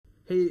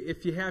Hey,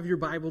 if you have your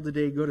Bible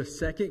today, go to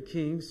 2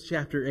 Kings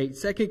chapter 8.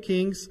 2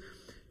 Kings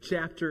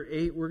chapter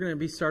 8, we're going to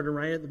be starting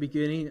right at the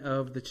beginning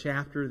of the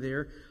chapter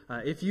there.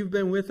 If you've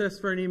been with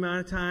us for any amount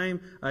of time,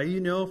 you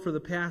know for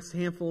the past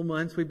handful of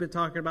months, we've been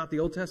talking about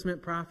the Old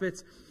Testament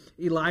prophets,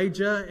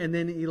 Elijah and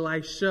then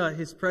Elisha,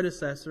 his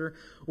predecessor.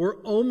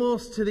 We're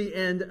almost to the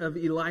end of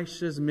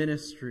Elisha's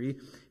ministry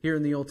here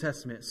in the Old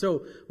Testament.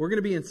 So we're going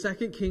to be in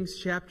 2 Kings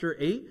chapter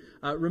 8.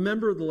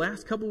 Remember, the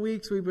last couple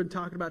weeks we've been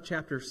talking about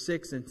chapter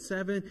 6 and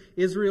 7.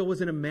 Israel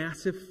was in a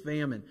massive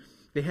famine.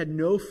 They had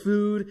no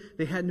food,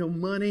 they had no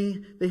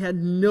money, they had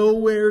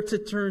nowhere to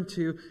turn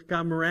to.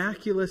 God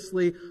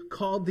miraculously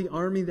called the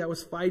army that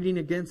was fighting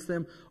against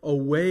them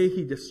away.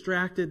 He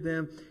distracted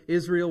them.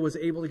 Israel was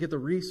able to get the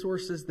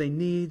resources they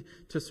need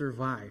to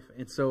survive.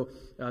 And so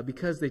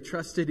because they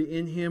trusted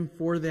in Him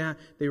for that,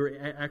 they were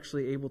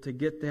actually able to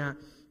get that.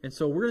 And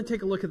so we're going to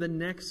take a look at the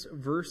next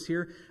verse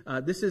here.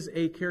 This is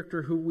a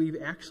character who we've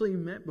actually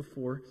met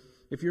before.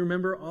 If you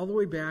remember all the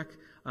way back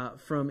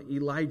from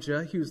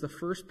Elijah, he was the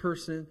first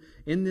person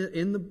in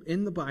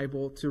the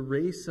Bible to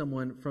raise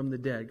someone from the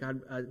dead.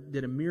 God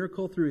did a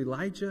miracle through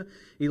Elijah.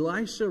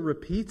 Elisha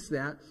repeats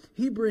that.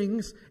 He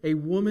brings a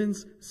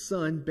woman's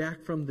son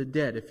back from the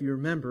dead. If you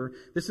remember,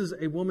 this is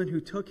a woman who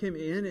took him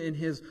in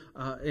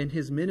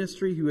his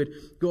ministry. He would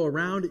go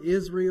around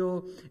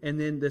Israel, and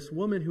then this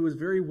woman who was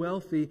very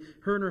wealthy,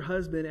 her and her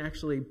husband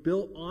actually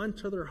built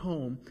onto their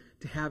home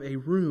to have a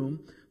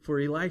room for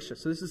Elisha.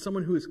 So this is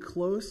someone who is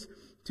close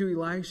to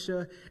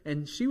Elisha,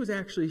 and she was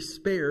actually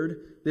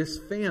spared this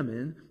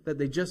famine that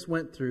they just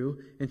went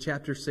through in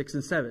chapter 6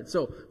 and 7.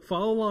 So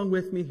follow along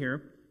with me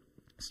here,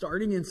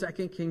 starting in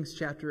 2 Kings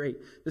chapter 8.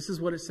 This is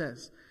what it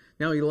says.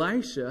 Now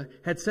Elisha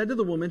had said to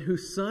the woman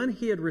whose son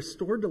he had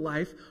restored to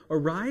life,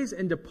 "Arise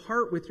and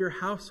depart with your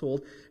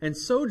household and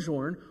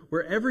sojourn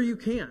wherever you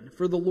can,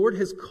 for the Lord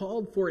has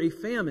called for a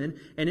famine,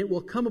 and it will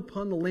come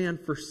upon the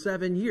land for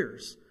 7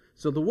 years."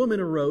 So the woman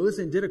arose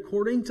and did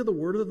according to the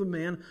word of the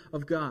man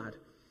of God.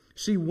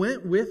 She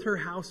went with her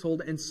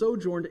household and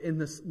sojourned in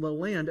the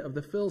land of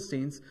the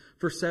Philistines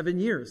for 7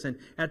 years. And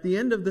at the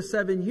end of the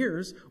 7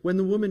 years, when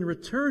the woman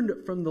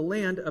returned from the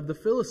land of the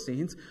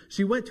Philistines,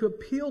 she went to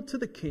appeal to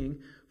the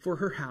king for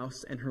her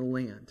house and her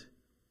land.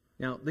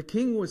 Now, the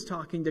king was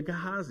talking to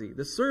Gehazi,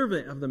 the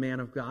servant of the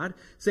man of God,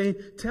 saying,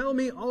 "Tell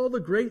me all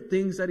the great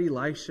things that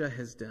Elisha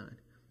has done."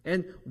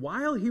 And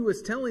while he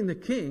was telling the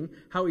king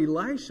how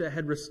Elisha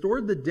had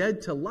restored the dead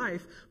to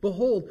life,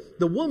 behold,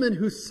 the woman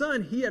whose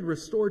son he had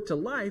restored to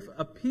life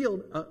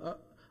appealed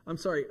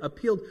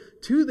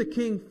to the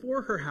king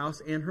for her house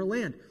and her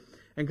land.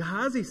 And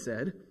Gehazi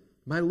said,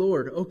 "My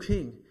lord, O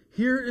king,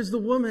 here is the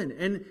woman,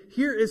 and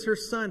here is her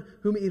son,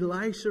 whom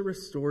Elisha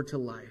restored to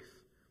life."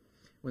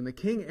 When the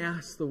king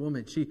asked the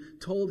woman, she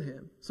told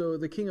him. So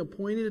the king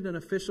appointed an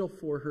official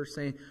for her,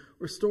 saying,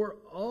 "Restore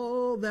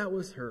all that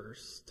was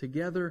hers,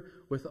 together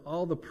with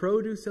all the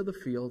produce of the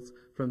fields,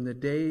 from the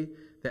day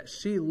that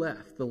she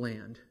left the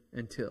land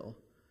until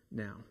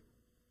now."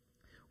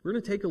 We're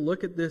going to take a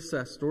look at this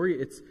story.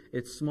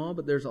 It's small,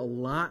 but there's a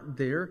lot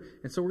there.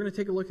 And so we're going to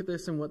take a look at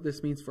this and what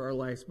this means for our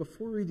lives.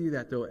 Before we do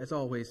that, though, as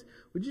always,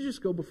 would you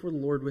just go before the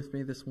Lord with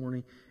me this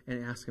morning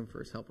and ask Him for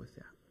His help with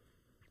that?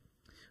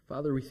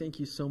 Father, we thank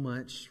You so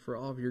much for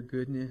all of Your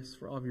goodness,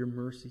 for all of Your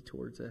mercy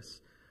towards us.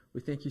 We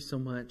thank You so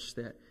much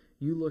that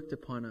You looked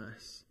upon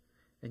us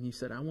and You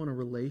said, "I want a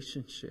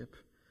relationship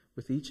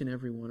with each and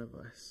every one of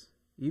us,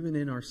 even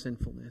in our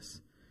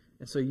sinfulness."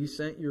 And so You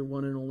sent Your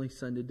one and only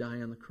Son to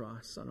die on the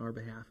cross on our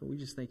behalf. And we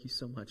just thank You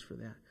so much for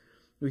that.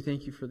 We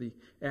thank You for the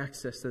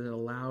access that it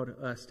allowed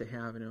us to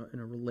have in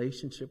a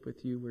relationship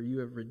with You, where You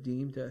have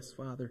redeemed us,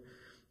 Father.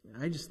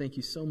 I just thank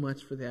You so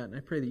much for that. And I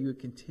pray that You would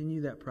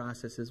continue that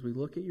process as we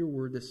look at Your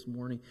word this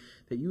morning,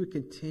 that You would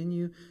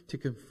continue to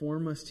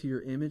conform us to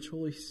Your image,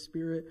 Holy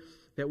Spirit,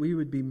 that we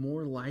would be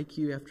more like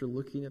You after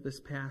looking at this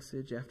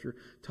passage, after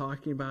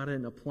talking about it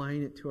and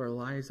applying it to our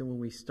lives than when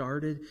we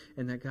started,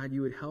 and that, God,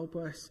 You would help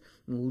us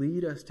and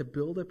lead us to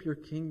build up Your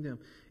kingdom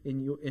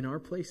in our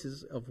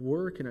places of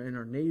work, in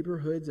our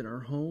neighborhoods, in our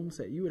homes,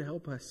 that You would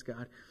help us,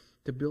 God,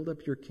 to build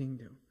up Your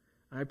kingdom.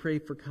 I pray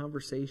for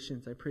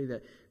conversations. I pray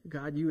that,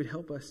 God, You would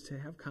help us to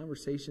have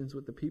conversations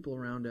with the people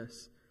around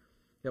us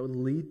that would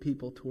lead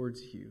people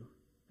towards You,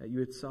 that You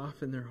would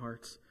soften their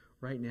hearts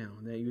right now,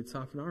 and that You would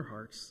soften our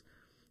hearts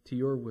to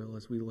Your will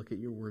as we look at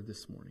Your word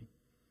this morning.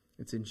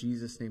 It's in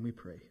Jesus' name we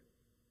pray.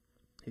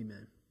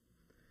 Amen.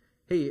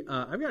 Hey,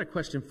 I've got a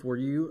question for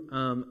you.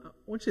 I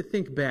want you to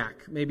think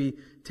back, maybe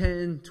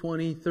 10,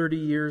 20, 30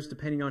 years,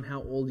 depending on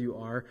how old you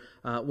are,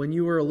 when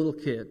you were a little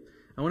kid.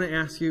 I want to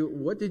ask you,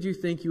 what did you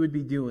think you would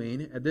be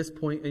doing at this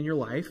point in your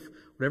life,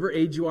 whatever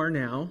age you are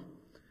now?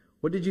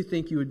 What did you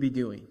think you would be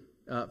doing?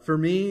 For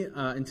me,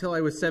 until I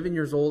was 7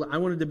 years old, I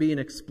wanted to be an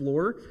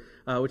explorer,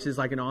 which is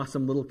like an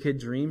awesome little kid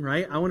dream,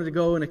 right? I wanted to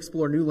go and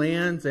explore new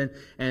lands and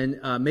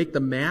make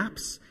the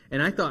maps.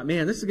 And I thought,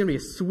 man, this is going to be a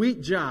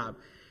sweet job.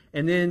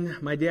 And then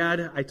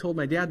I told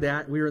my dad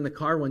that. We were in the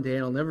car one day,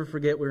 and I'll never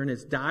forget, we were in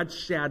his Dodge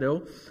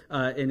Shadow,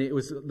 and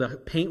the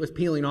paint was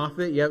peeling off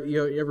it.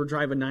 You ever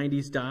drive a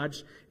 90s Dodge?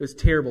 It was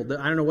terrible.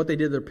 I don't know what they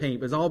did to their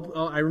paint. It was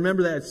I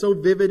remember that. It's so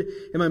vivid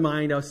in my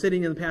mind. I was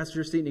sitting in the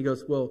passenger seat, and he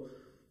goes, well,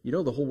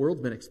 the whole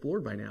world's been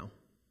explored by now.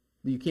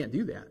 You can't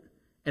do that.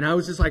 And I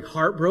was just like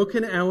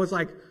heartbroken, and I was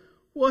like,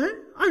 what?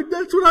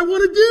 That's what I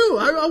want to do.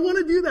 I want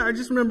to do that. I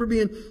just remember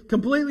being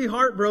completely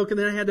heartbroken,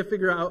 and I had to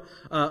figure out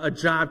a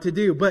job to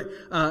do. But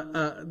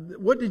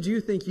what did you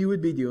think you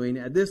would be doing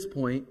at this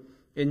point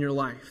in your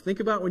life?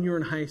 Think about when you were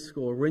in high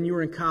school, or when you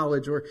were in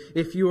college, or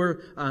if you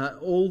were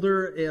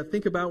older,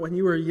 think about when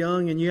you were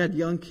young and you had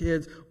young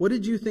kids. What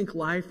did you think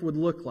life would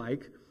look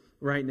like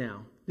right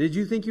now? Did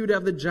you think you would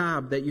have the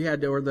job that you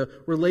had, or the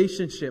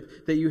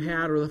relationship that you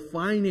had, or the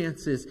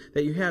finances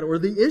that you had, or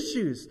the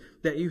issues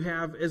that you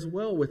have as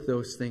well with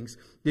those things?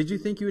 Did you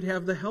think you would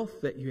have the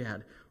health that you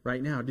had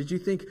right now? Did you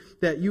think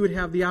that you would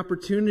have the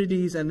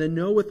opportunities and the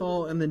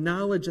know-with-all and the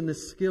knowledge and the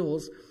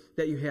skills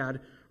that you had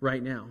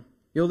right now?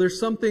 There's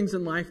some things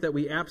in life that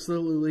we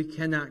absolutely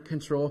cannot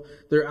control.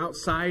 They're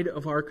outside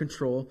of our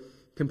control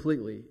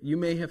completely. You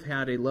may have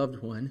had a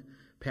loved one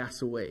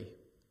pass away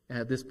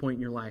at this point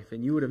in your life,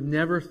 and you would have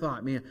never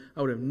thought,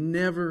 I would have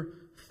never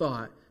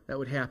thought that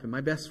would happen.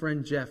 My best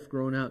friend Jeff,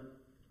 growing up,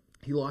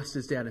 he lost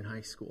his dad in high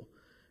school.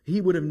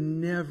 He would have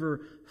never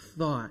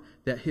thought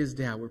that his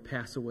dad would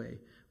pass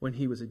away when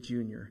he was a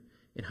junior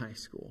in high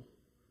school.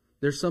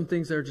 There's some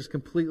things that are just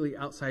completely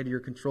outside of your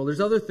control. There's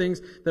other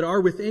things that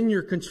are within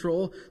your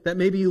control that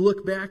maybe you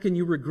look back and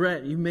you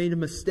regret. You made a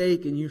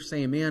mistake and you're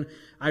saying,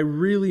 I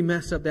really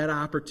messed up that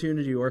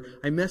opportunity, or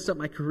I messed up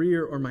my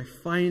career or my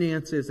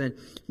finances, and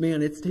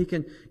it's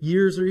taken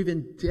years or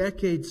even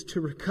decades to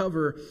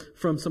recover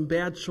from some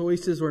bad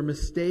choices or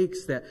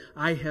mistakes that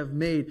I have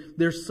made.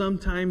 There's some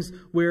times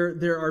where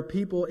there are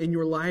people in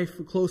your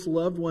life, close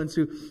loved ones,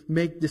 who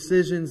make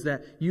decisions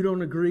that you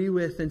don't agree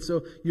with, and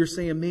so you're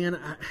saying,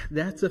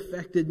 that's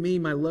affected me.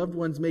 My loved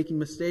ones making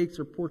mistakes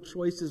or poor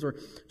choices, or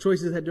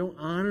choices that don't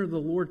honor the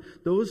Lord.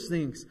 Those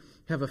things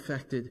have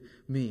affected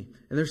me.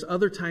 And there's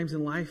other times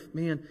in life,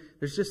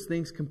 there's just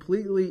things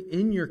completely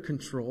in your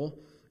control,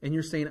 and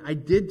you're saying, I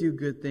did do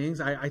good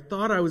things. I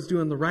thought I was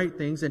doing the right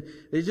things, and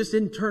they just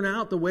didn't turn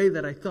out the way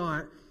that I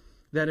thought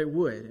that it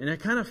would. And I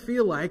kind of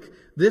feel like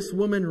this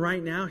woman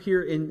right now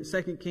here in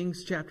 2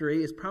 Kings chapter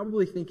 8 is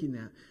probably thinking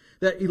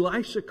that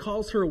Elisha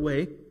calls her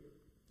away.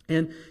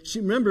 And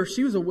she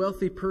was a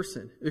wealthy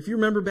person. If you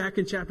remember back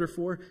in chapter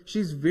 4,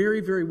 she's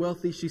very, very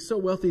wealthy. She's so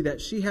wealthy that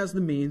she has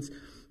the means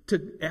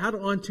to add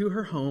on to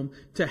her home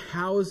to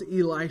house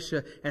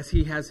Elisha as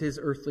he has his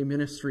earthly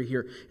ministry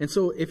here. And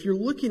so if you're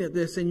looking at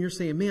this and you're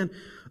saying,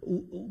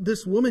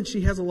 this woman,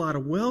 she has a lot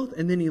of wealth.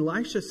 And then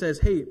Elisha says,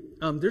 hey,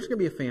 there's going to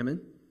be a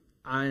famine.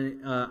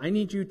 I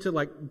need you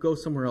to go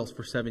somewhere else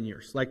for 7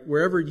 years,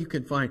 wherever you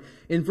can find.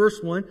 In verse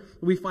 1,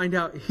 we find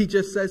out he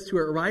just says to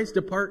her, arise,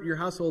 depart your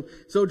household,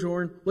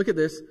 sojourn, look at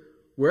this,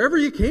 wherever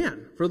you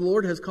can, for the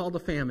Lord has called a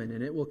famine,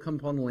 and it will come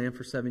upon the land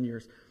for 7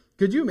 years.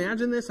 Could you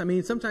imagine this?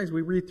 Sometimes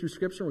we read through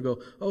Scripture and we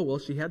go, oh, well,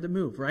 she had to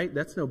move, right?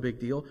 That's no big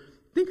deal.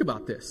 Think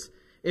about this.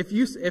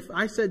 If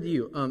I said to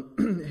you,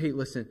 hey,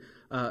 listen,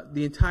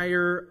 the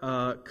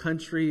entire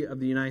country of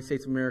the United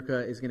States of America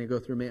is going to go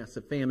through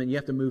massive famine. You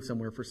have to move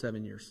somewhere for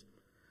 7 years.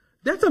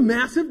 That's a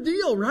massive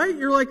deal, right?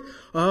 You're like,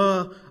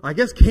 I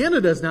guess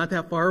Canada's not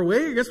that far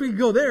away. I guess we can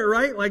go there,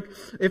 right?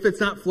 If it's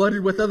not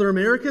flooded with other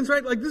Americans,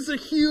 right? This is a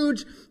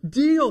huge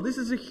deal. This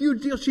is a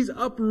huge deal. She's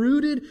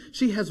uprooted.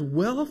 She has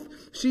wealth.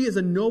 She is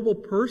a noble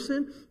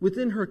person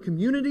within her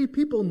community.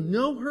 People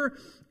know her.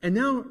 And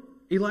now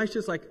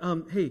Elisha's like,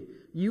 hey,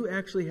 you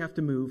actually have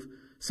to move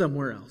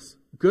somewhere else.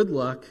 Good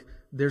luck.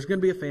 There's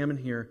going to be a famine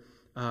here.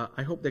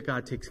 I hope that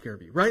God takes care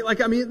of you, right?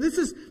 This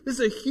is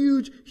a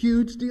huge,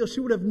 huge deal. She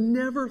would have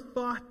never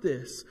thought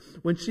this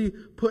when she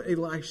put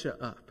Elisha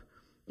up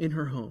in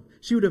her home.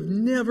 She would have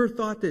never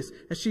thought this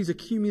as she's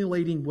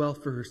accumulating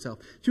wealth for herself.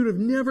 She would have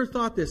never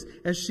thought this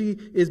as she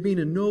is being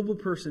a noble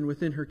person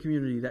within her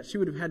community, that she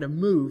would have had to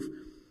move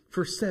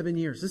for 7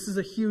 years. This is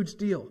a huge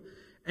deal.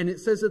 And it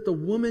says that the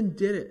woman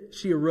did it.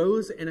 She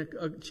arose and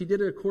she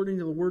did it according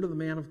to the word of the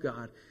man of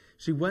God.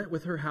 She went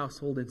with her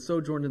household and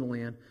sojourned in the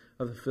land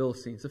of the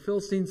Philistines. The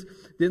Philistines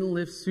didn't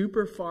live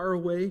super far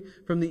away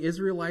from the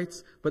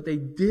Israelites, but they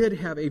did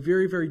have a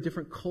very, very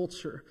different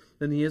culture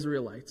than the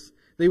Israelites.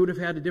 They would have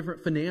had a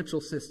different financial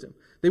system.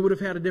 They would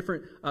have had a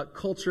different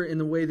culture in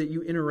the way that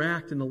you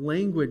interact and the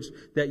language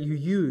that you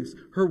use.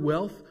 Her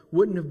wealth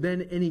wouldn't have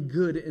been any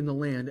good in the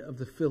land of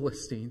the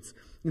Philistines.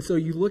 And so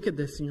you look at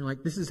this and you're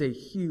like, this is a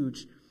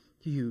huge,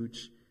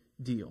 huge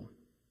deal.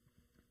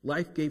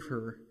 Life gave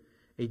her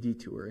a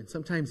detour. And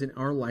sometimes in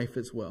our life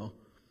as well,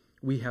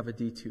 we have a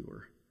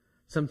detour.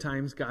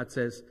 Sometimes God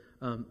says,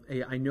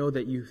 hey, I know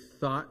that you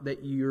thought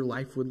that your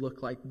life would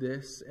look like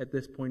this at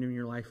this point in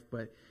your life,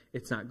 but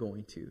it's not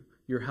going to.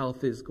 Your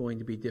health is going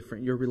to be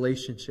different. Your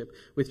relationship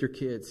with your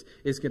kids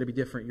is going to be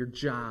different. Your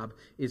job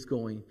is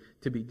going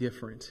to be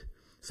different.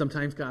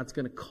 Sometimes God's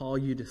going to call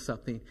you to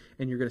something,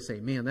 and you're going to say,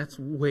 man, that's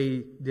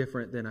way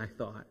different than I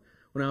thought.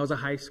 When I was a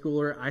high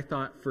schooler, I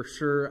thought for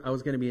sure I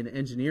was going to be an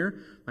engineer.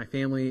 My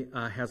family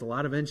has a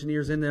lot of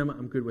engineers in them.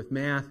 I'm good with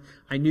math.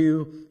 I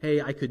knew,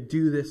 hey, I could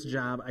do this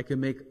job. I could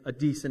make a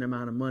decent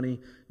amount of money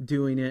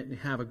doing it and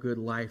have a good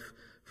life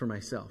for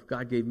myself.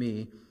 God gave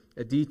me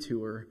a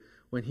detour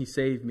when He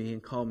saved me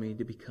and called me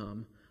to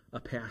become a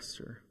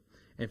pastor.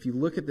 And if you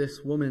look at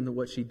this woman,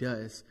 what she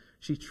does,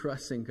 she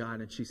trusts in God,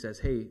 and she says,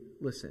 hey,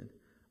 listen,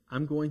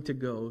 I'm going to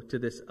go to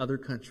this other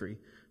country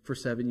for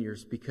 7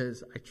 years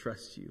because I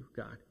trust you,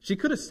 God. She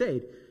could have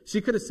stayed. She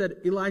could have said,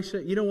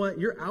 Elisha, you know what?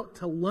 You're out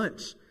to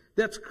lunch.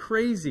 That's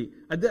crazy.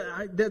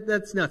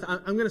 That's nuts.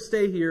 I'm going to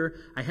stay here.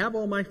 I have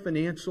all my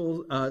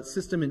financial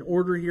system in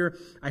order here.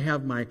 I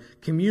have my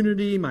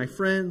community, my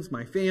friends,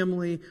 my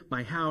family,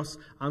 my house.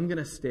 I'm going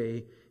to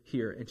stay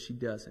here. And she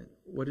doesn't.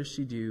 What does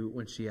she do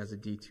when she has a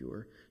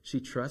detour? She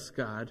trusts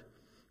God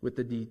with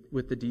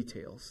the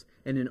details.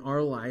 And in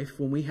our life,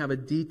 when we have a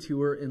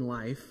detour in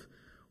life,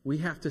 we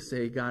have to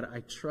say, God, I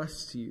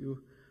trust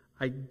you.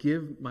 I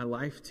give my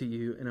life to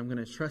you, and I'm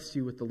going to trust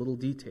you with the little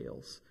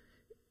details,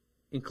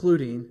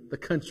 including the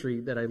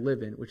country that I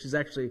live in, which is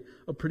actually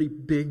a pretty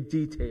big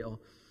detail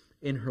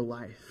in her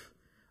life.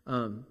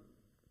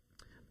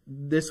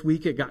 This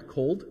week it got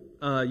cold.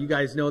 You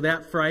guys know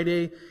that.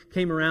 Friday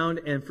came around,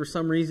 and for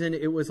some reason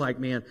it was like,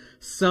 man,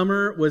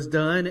 summer was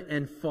done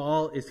and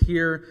fall is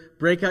here.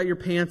 Break out your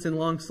pants and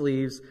long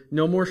sleeves.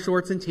 No more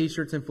shorts and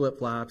t-shirts and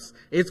flip-flops.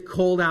 It's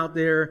cold out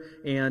there,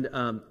 and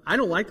I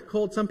don't like the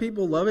cold. Some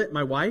people love it.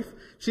 My wife,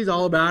 she's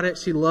all about it.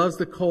 She loves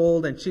the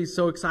cold, and she's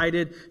so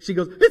excited. She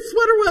goes, it's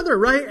sweater weather,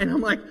 right? And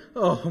I'm like,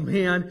 oh,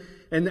 man.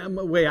 And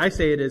the way I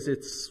say it is,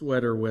 it's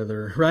sweater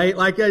weather, right?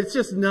 Like, it's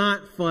just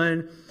not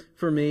fun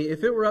for me.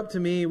 If it were up to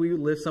me, we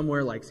would live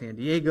somewhere like San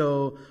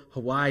Diego,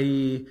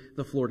 Hawaii,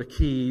 the Florida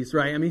Keys,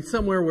 right? I mean,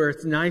 somewhere where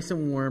it's nice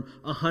and warm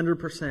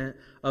 100%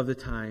 of the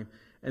time.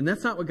 And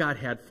that's not what God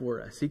had for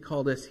us. He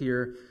called us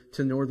here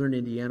to northern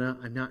Indiana.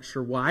 I'm not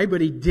sure why, but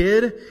He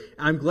did.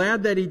 I'm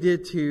glad that He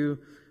did too,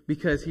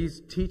 because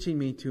He's teaching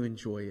me to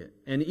enjoy it.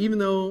 And even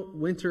though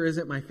winter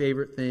isn't my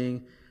favorite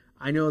thing,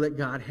 I know that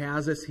God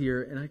has us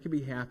here, and I can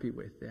be happy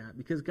with that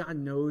because God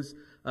knows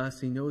us.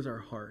 He knows our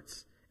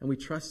hearts. And we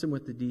trust Him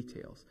with the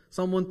details.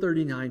 Psalm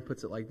 139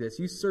 puts it like this.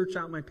 You search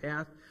out my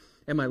path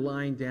and my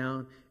lying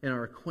down and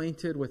are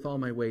acquainted with all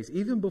my ways.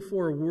 Even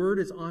before a word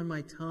is on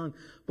my tongue,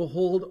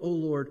 behold, O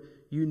Lord,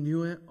 you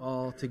knew it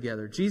all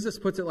together. Jesus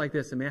puts it like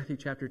this in Matthew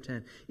chapter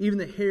 10. Even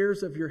the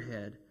hairs of your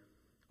head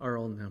are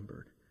all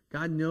numbered.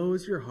 God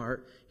knows your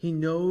heart. He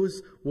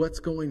knows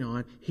what's going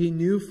on. He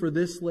knew for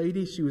this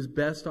lady, she was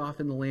best off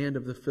in the land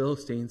of the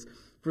Philistines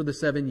for the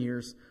 7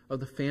 years of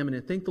the famine.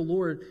 And thank the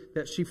Lord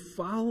that she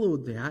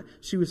followed that.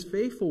 She was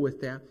faithful with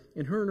that,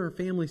 and her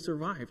family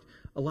survived.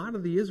 A lot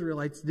of the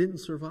Israelites didn't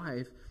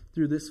survive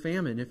through this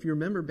famine. If you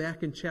remember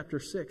back in chapter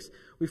 6,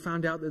 we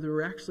found out that there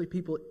were actually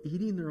people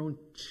eating their own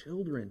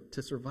children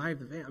to survive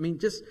the famine. I mean,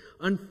 just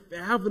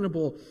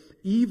unfathomable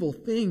evil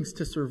things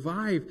to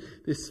survive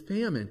this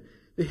famine.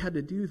 They had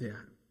to do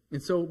that.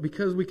 And so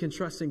because we can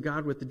trust in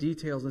God with the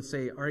details and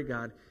say, all right,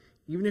 God,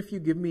 even if you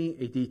give me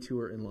a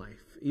detour in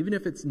life, even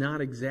if it's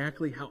not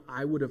exactly how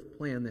I would have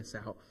planned this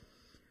out,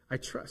 I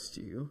trust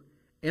you,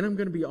 and I'm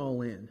going to be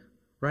all in,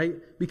 right?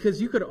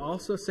 Because you could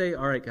also say,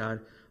 all right, God,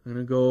 I'm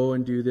going to go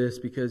and do this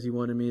because you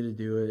wanted me to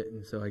do it,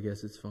 and so I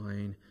guess it's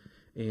fine,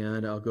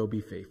 and I'll go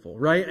be faithful,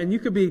 right? And you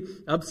could be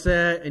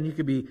upset, and you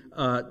could be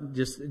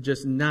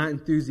just not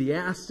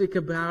enthusiastic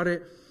about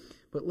it.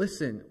 But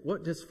listen,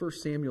 what does 1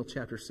 Samuel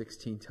chapter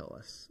 16 tell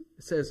us?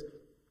 It says,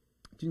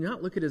 do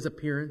not look at his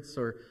appearance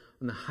or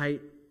on the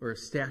height or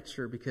his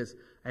stature, because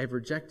I have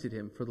rejected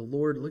him. For the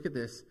Lord, look at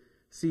this,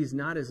 sees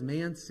not as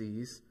man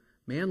sees.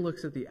 Man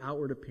looks at the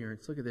outward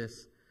appearance. Look at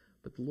this.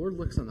 But the Lord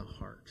looks on the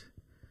heart.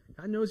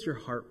 God knows your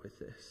heart with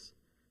this.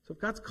 So if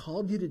God's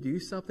called you to do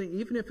something,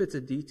 even if it's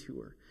a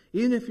detour,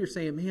 even if you're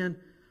saying, man,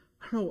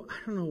 I don't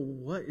know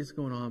what is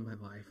going on in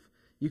my life,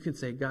 you can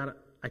say, God,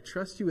 I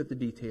trust you with the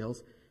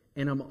details,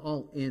 and I'm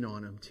all in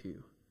on them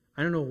too.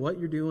 I don't know what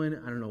you're doing.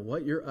 I don't know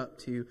what you're up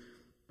to,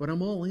 but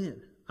I'm all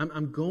in.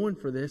 I'm going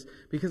for this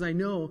because I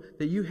know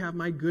that you have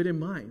my good in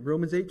mind.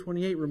 Romans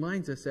 8:28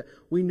 reminds us that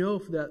we know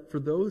that for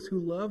those who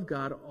love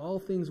God, all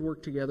things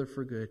work together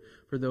for good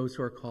for those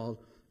who are called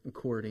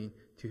according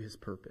to His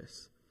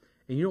purpose.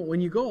 And you know,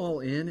 when you go all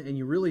in and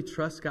you really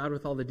trust God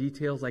with all the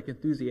details, like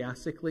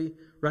enthusiastically,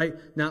 right?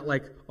 Not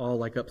like all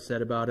like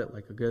upset about it,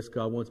 like I guess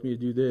God wants me to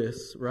do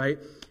this, right?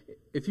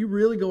 If you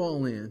really go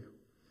all in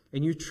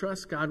and you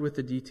trust God with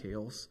the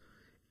details,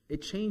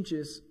 it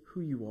changes who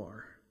you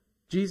are.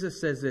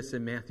 Jesus says this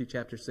in Matthew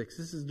chapter 6.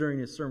 This is during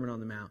His Sermon on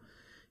the Mount.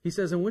 He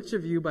says, and which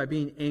of you, by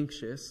being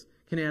anxious,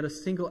 can add a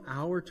single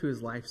hour to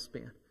his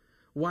lifespan?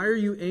 Why are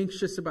you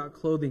anxious about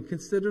clothing?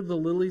 Consider the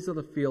lilies of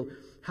the field,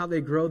 how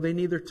they grow. They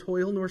neither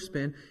toil nor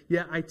spin.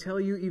 Yet I tell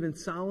you, even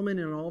Solomon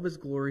in all of his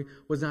glory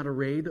was not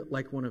arrayed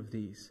like one of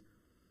these.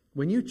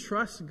 When you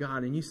trust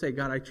God and you say,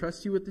 God, I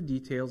trust you with the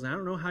details. I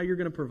don't know how you're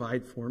going to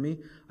provide for me.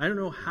 I don't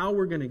know how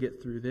we're going to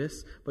get through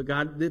this. But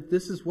God, if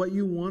this is what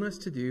you want us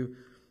to do,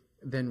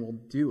 then we'll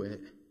do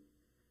it.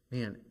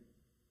 Man,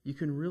 you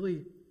can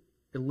really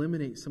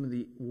eliminate some of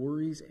the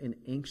worries and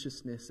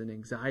anxiousness and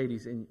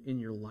anxieties in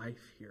your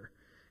life here.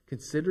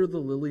 Consider the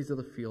lilies of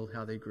the field,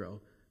 how they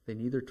grow. They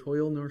neither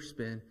toil nor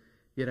spin.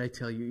 Yet I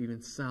tell you,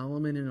 even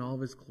Solomon in all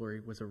of his glory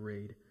was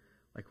arrayed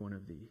like one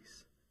of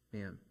these.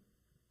 Man,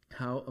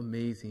 how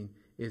amazing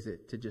is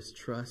it to just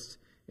trust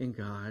in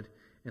God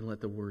and let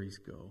the worries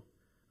go?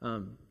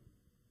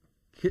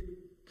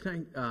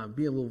 Can I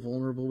be a little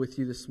vulnerable with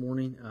you this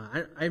morning?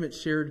 I haven't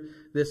shared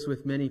this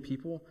with many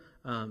people,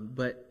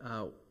 but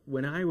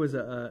when I was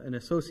an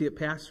associate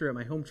pastor at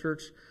my home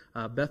church,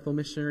 Bethel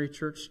Missionary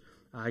Church,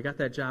 I got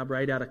that job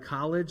right out of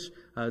college.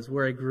 It's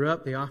where I grew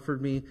up. They offered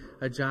me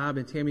a job,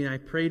 and Tammy and I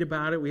prayed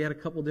about it. We had a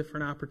couple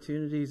different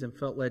opportunities and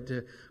felt led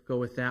to go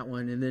with that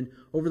one. And then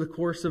over the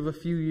course of a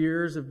few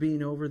years of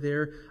being over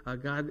there,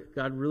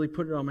 God really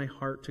put it on my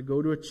heart to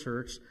go to a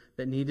church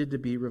that needed to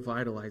be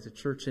revitalized, a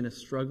church in a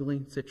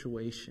struggling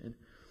situation.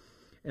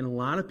 And a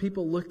lot of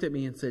people looked at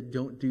me and said,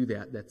 don't do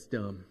that. That's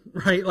dumb,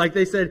 right? Like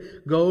they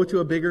said, go to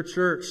a bigger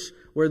church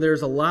where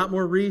there's a lot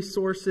more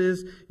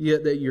resources,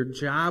 that your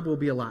job will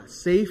be a lot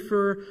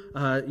safer.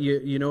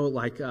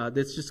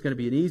 That's just going to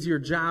be an easier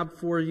job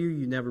for you.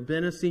 You've never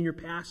been a senior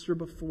pastor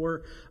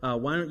before.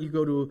 Why don't you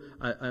go to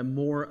a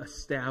more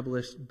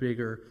established,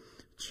 bigger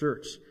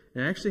church?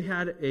 And I actually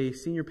had a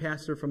senior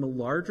pastor from a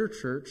larger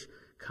church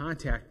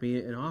contact me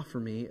and offer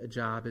me a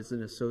job as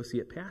an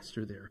associate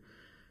pastor there.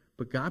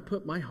 But God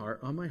put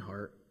on my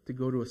heart to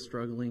go to a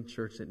struggling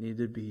church that needed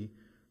to be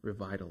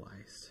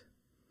revitalized.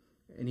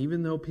 And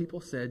even though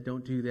people said,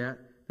 don't do that,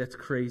 that's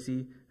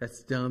crazy,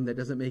 that's dumb, that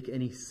doesn't make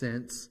any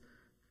sense,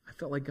 I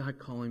felt like God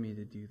calling me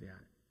to do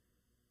that.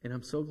 And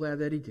I'm so glad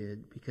that He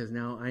did, because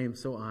now I am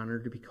so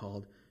honored to be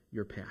called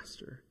your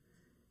pastor.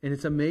 And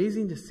it's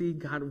amazing to see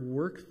God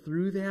work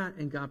through that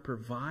and God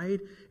provide.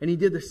 And He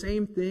did the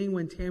same thing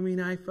when Tammy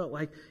and I felt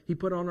like He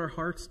put on our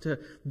hearts to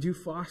do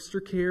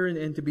foster care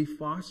and to be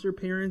foster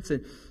parents.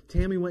 And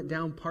Tammy went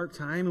down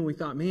part-time, and we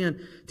thought,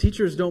 man,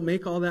 teachers don't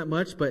make all that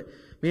much, but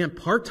man,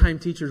 part-time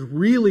teachers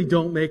really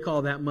don't make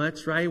all that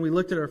much, right? And we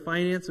looked at our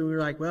finance and we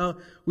were like, well,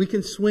 we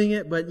can swing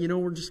it, but,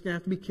 we're just going to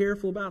have to be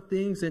careful about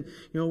things. And,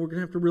 we're going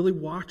to have to really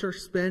watch our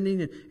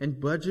spending and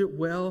budget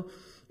well.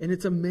 And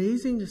it's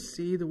amazing to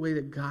see the way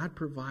that God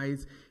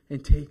provides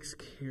and takes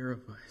care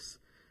of us.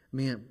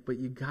 Man, but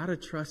you got to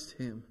trust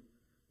Him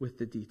with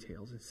the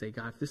details and say,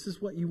 God, if this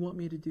is what you want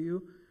me to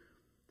do,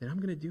 then I'm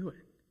going to do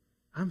it.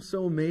 I'm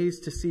so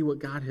amazed to see what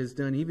God has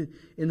done, even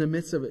in the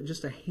midst of it,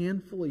 just a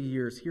handful of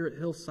years here at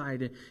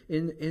Hillside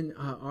and in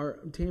our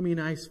Tammy and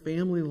I's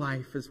family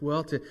life as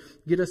well, to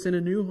get us in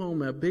a new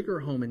home, a bigger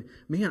home. And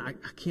man, I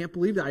can't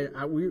believe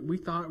that. We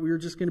thought we were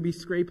just going to be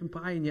scraping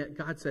by, and yet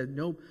God said,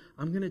 nope,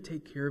 I'm going to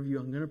take care of you.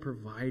 I'm going to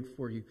provide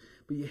for you.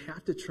 But you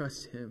have to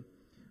trust Him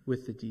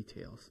with the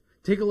details.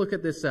 Take a look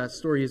at this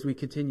story as we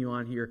continue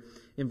on here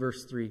in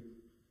verse 3.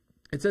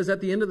 It says,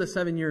 at the end of the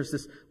 7 years,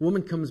 this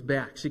woman comes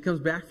back. She comes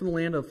back from the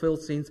land of the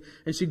Philistines,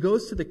 and she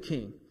goes to the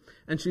king,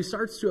 and she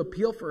starts to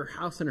appeal for her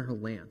house and her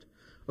land.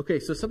 Okay,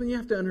 so something you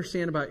have to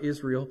understand about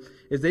Israel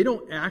is they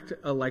don't act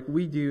like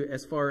we do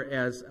as far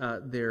as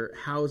their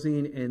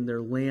housing and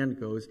their land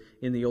goes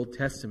in the Old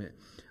Testament.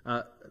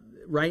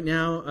 Right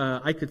now,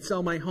 I could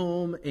sell my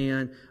home,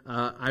 and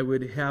I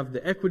would have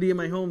the equity in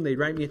my home. They'd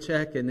write me a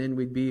check, and then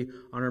we'd be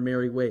on our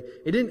merry way.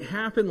 It didn't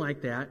happen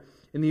like that.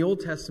 In the Old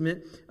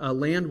Testament,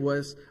 land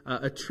was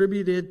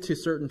attributed to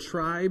certain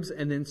tribes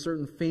and then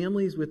certain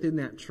families within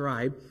that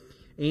tribe.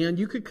 And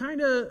you could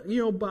kind of,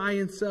 buy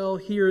and sell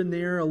here and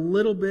there a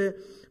little bit.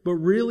 But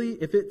really,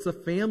 if it's a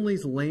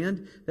family's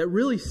land, that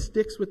really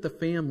sticks with the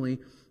family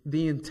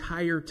the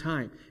entire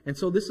time. And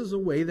so this is a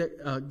way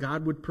that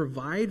God would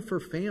provide for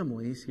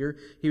families here.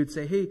 He would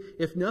say, hey,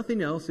 if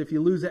nothing else, if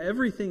you lose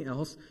everything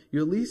else,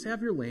 you at least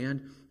have your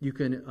land. You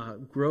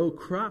can grow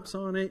crops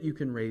on it. You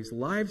can raise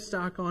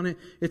livestock on it.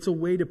 It's a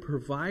way to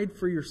provide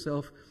for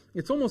yourself.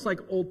 It's almost like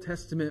Old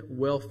Testament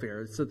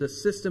welfare. So the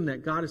system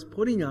that God is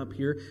putting up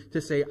here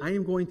to say, I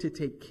am going to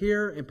take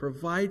care and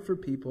provide for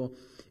people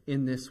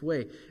in this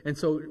way. And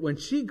so when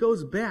she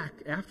goes back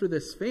after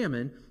this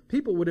famine,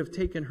 people would have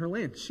taken her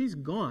land. She's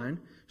gone.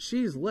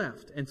 She's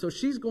left. And so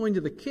she's going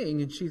to the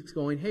king, and she's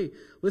going, hey,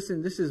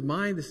 listen, this is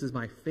mine. This is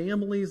my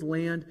family's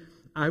land.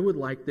 I would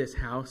like this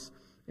house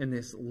and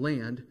this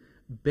land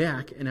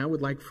back, and I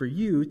would like for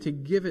you to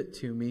give it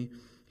to me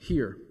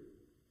here.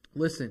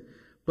 Listen,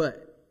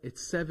 but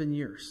it's 7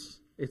 years.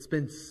 It's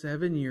been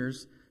 7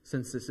 years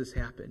since this has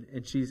happened,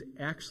 and she's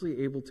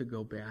actually able to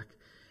go back.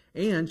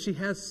 And she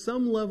has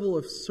some level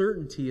of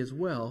certainty as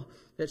well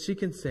that she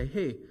can say,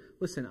 hey,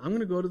 listen, I'm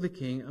going to go to the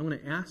king. I'm going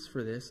to ask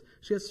for this.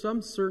 She has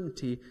some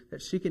certainty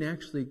that she can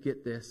actually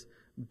get this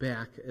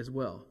back as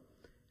well.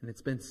 And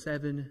it's been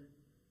 7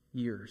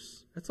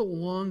 years. That's a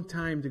long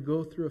time to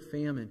go through a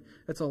famine.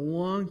 That's a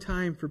long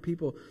time for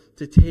people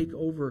to take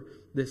over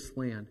this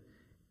land.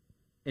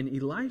 And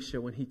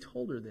Elisha, when he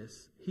told her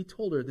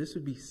this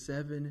would be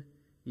 7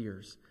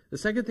 years. The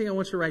second thing I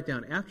want you to write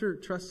down, after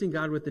trusting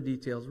God with the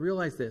details,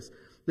 realize this: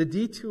 the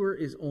detour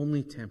is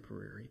only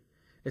temporary.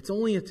 It's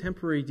only a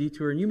temporary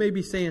detour. And you may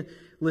be saying,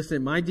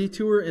 listen, my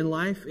detour in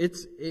life,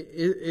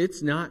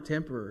 it's not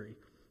temporary.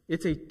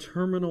 It's a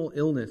terminal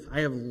illness.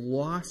 I have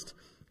lost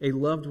a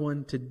loved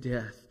one to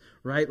death,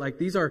 right? Like,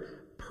 these are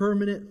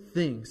permanent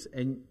things.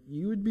 And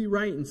you would be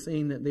right in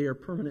saying that they are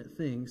permanent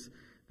things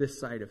this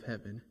side of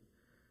heaven.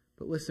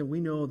 But listen, we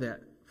know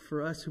that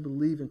for us who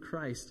believe in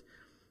Christ,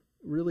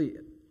 really,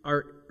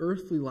 our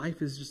earthly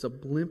life is just a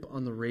blimp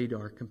on the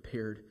radar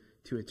compared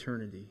to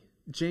eternity.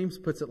 James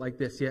puts it like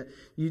this: yet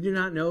you do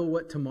not know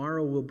what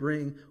tomorrow will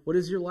bring. What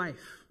is your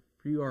life?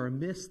 For you are a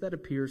mist that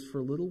appears for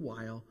a little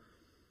while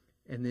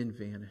and then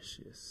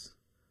vanishes.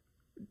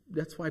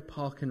 That's why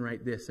Paul can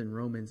write this in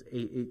Romans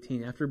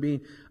 8:18. After being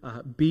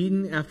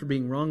beaten, after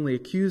being wrongly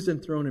accused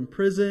and thrown in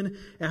prison,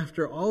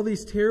 after all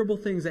these terrible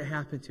things that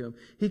happened to him,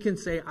 he can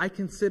say, I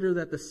consider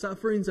that the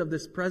sufferings of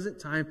this present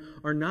time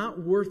are not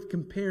worth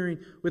comparing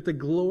with the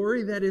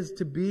glory that is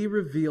to be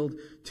revealed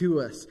to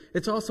us.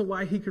 It's also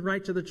why he could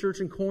write to the church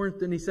in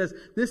Corinth, and he says,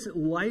 this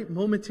light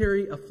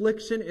momentary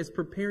affliction is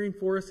preparing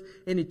for us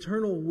an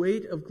eternal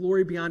weight of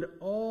glory beyond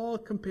all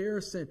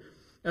comparison,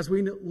 as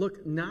we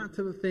look not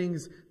to the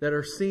things that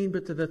are seen,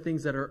 but to the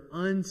things that are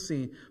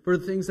unseen. For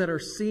the things that are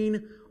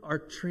seen are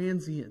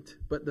transient,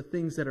 but the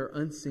things that are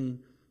unseen,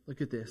 look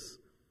at this,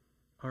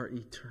 are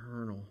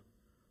eternal.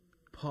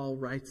 Paul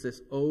writes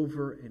this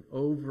over and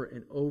over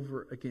and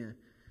over again.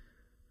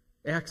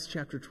 Acts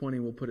chapter 20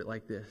 will put it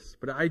like this: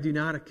 but I do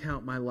not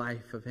account my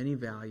life of any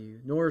value,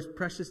 nor as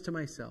precious to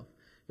myself,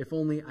 if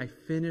only I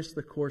finish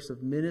the course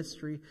of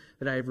ministry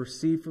that I have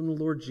received from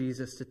the Lord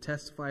Jesus to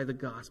testify the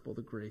gospel,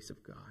 the grace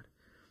of God.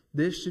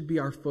 This should be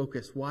our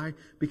focus. Why?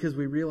 Because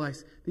we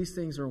realize these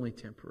things are only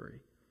temporary.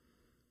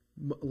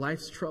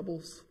 Life's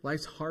troubles,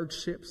 life's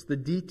hardships, the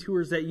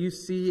detours that you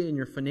see in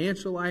your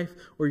financial life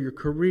or your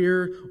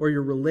career or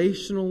your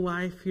relational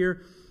life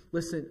here,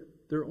 listen,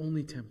 they're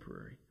only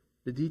temporary.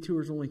 The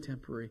detour is only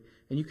temporary.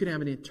 And you can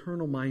have an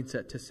eternal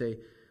mindset to say,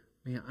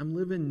 man, I'm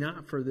living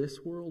not for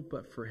this world,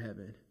 but for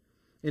heaven.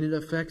 And it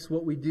affects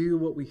what we do,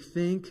 what we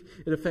think.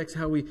 It affects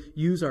how we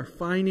use our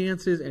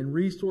finances and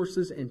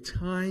resources and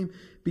time,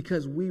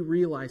 because we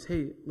realize,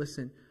 hey,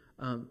 listen,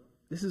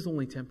 this is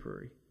only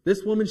temporary.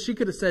 This woman, she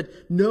could have said,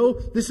 no,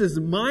 this is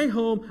my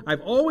home. I've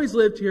always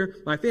lived here.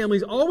 My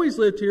family's always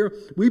lived here.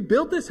 We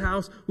built this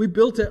house. We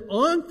built it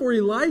on for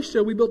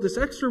Elisha. We built this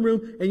extra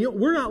room, and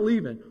we're not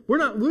leaving.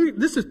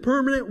 This is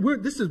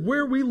permanent. This is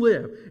where we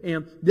live.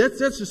 And that's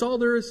just all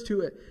there is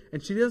to it.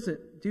 And she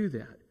doesn't do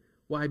that.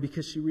 Why?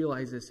 Because she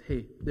realizes,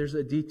 hey, there's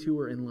a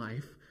detour in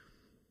life,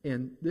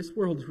 and this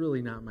world's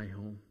really not my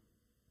home.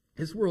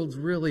 This world's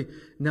really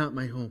not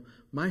my home.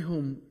 My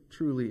home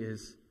truly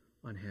is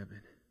on heaven.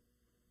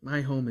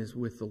 My home is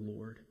with the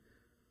Lord.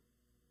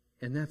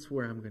 And that's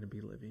where I'm going to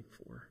be living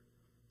for.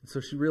 And so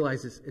she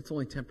realizes it's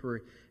only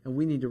temporary, and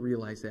we need to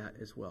realize that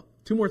as well.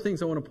 Two more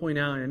things I want to point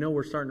out, and I know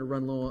we're starting to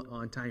run low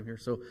on time here,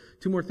 so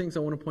two more things I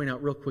want to point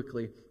out real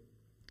quickly.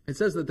 It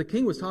says that the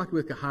king was talking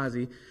with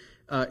Gehazi.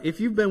 If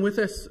you've been with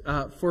us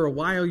for a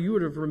while, you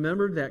would have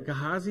remembered that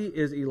Gehazi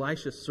is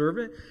Elisha's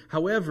servant.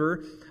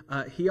 However,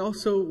 he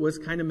also was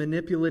kind of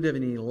manipulative,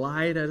 and he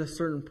lied at a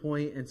certain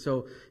point. And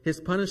so his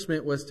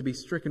punishment was to be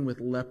stricken with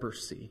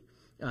leprosy.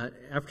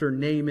 After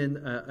Naaman,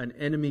 an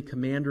enemy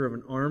commander of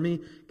an army,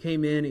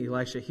 came in,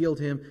 Elisha healed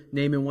him.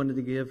 Naaman wanted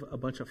to give a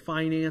bunch of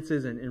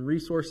finances and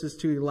resources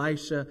to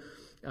Elisha.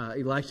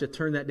 Elisha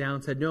turned that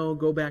down, said, no,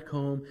 go back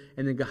home.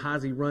 And then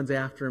Gehazi runs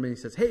after him and he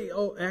says, hey,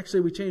 actually,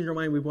 we changed our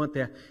mind. We want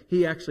that.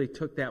 He actually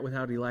took that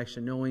without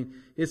Elisha knowing.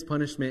 His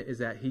punishment is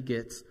that he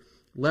gets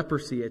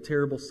leprosy, a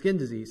terrible skin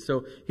disease.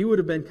 So he would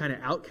have been kind of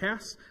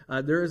outcast.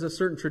 There is a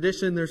certain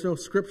tradition. There's no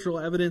scriptural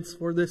evidence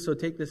for this, so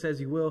take this as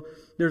you will.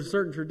 There's a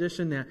certain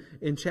tradition that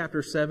in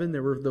chapter 7,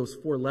 there were those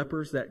 4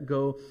 lepers that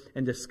go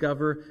and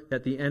discover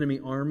that the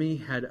enemy army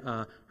had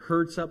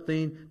heard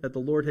something, that the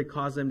Lord had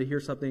caused them to hear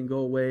something and go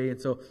away.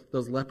 And so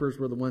those lepers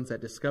were the ones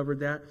that discovered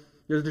that.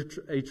 There's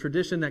a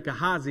tradition that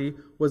Gehazi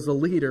was the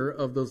leader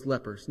of those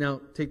lepers. Now,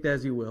 take that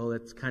as you will.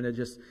 It's kind of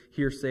just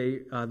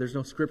hearsay. There's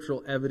no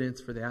scriptural evidence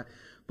for that.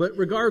 But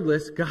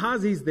regardless,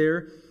 Gehazi's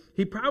there.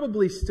 He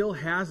probably still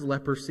has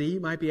leprosy. You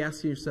might be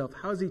asking yourself,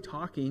 how is he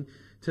talking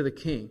to the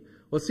king?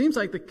 Well, it seems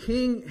like the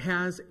king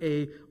has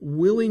a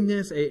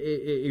willingness,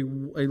 a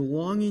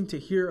longing to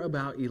hear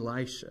about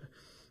Elisha.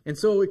 And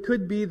so it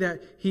could be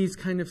that he's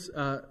kind of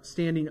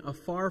standing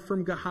afar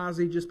from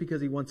Gehazi just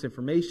because he wants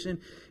information.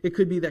 It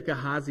could be that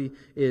Gehazi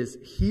is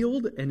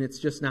healed and it's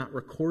just not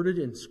recorded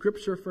in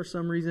Scripture for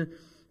some reason.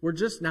 We're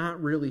just not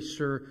really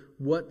sure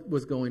what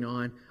was going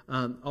on.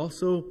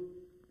 Also,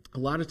 A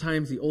lot of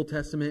times the Old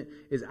Testament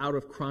is out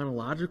of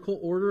chronological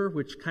order,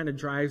 which kind of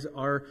drives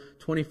our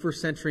 21st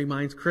century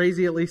minds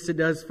crazy, at least it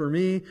does for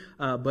me.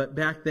 But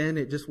back then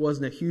it just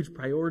wasn't a huge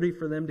priority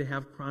for them to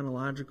have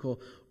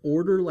chronological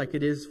order like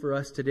it is for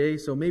us today.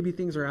 So maybe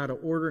things are out of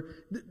order.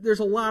 There's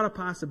a lot of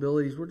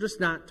possibilities. We're just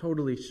not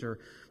totally sure.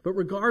 But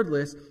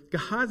regardless,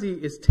 Gehazi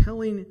is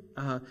telling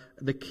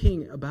the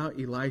king about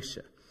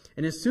Elisha.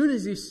 And as soon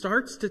as he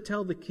starts to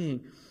tell the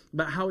king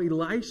about how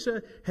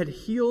Elisha had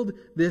healed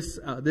this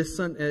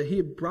son, he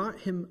had brought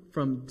him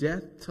from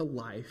death to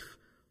life.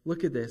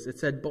 Look at this. It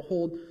said,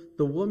 "Behold,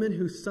 the woman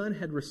whose son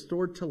had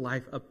restored to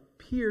life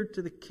appeared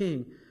to the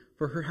king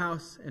for her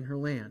house and her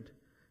land."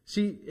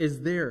 She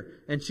is there,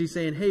 and she's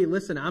saying, "Hey,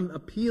 listen, I'm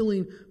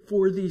appealing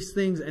for these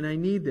things, and I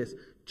need this."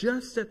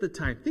 Just at the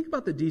time, think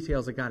about the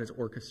details that God is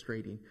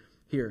orchestrating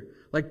here.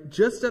 Like,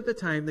 just at the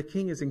time the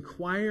king is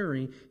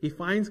inquiring, he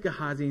finds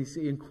Gehazi, and he's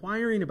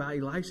inquiring about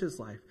Elisha's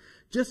life.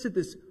 Just at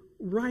this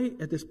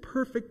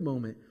perfect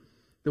moment,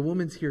 the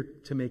woman's here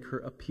to make her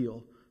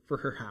appeal for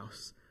her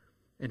house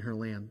and her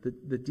land.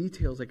 The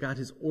details that God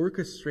has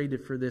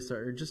orchestrated for this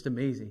are just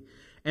amazing.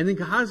 And then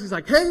Gehazi's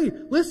like, "Hey,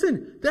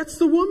 listen, that's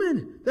the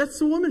woman. That's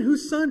the woman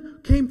whose son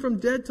came from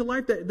dead to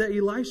life that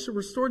Elisha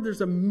restored.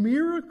 There's a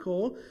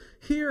miracle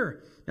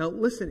here." Now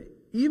listen,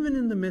 even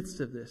in the midst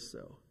of this,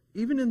 though,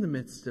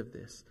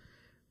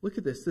 look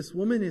at this. This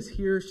woman is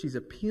here. She's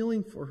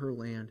appealing for her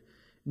land.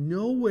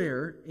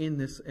 Nowhere in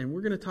this, and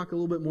we're going to talk a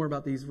little bit more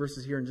about these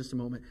verses here in just a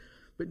moment,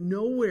 but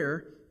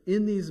nowhere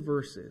in these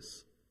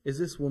verses is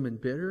this woman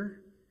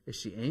bitter. Is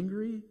she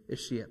angry? Is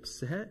she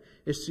upset?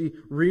 Is she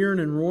rearing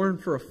and roaring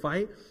for a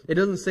fight? It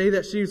doesn't say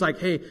that she's like,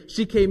 hey,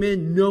 she came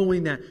in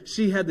knowing that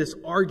she had this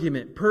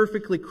argument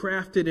perfectly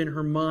crafted in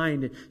her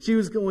mind. And she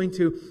was going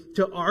to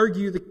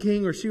argue the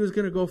king, or she was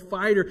going to go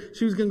fight, or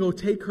she was going to go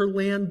take her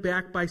land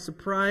back by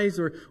surprise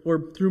or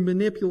through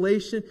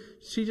manipulation.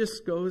 She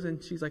just goes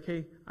and she's like,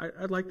 hey,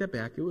 I'd like that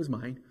back. It was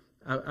mine.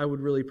 I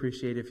would really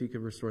appreciate it if you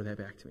could restore that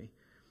back to me.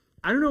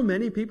 I don't know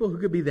many people who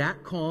could be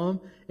that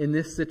calm in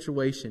this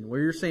situation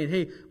where you're saying,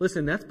 hey,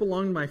 listen, that's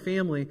belonged to my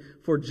family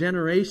for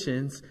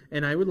generations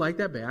and I would like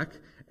that back.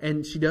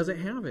 And she doesn't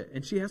have it.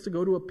 And she has to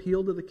go to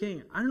appeal to the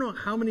king. I don't know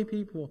how many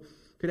people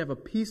could have a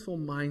peaceful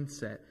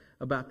mindset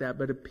about that,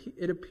 but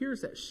it appears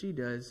that she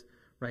does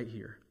right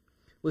here.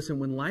 Listen,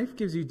 when life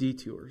gives you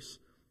detours,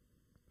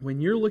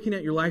 when you're looking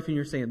at your life and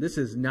you're saying, this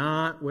is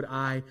not what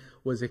I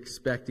was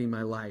expecting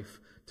my life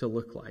to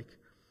look like,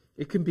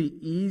 it can be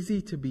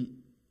easy to be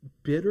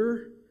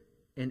bitter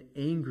and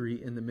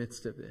angry in the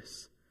midst of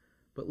this.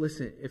 But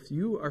listen, if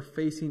you are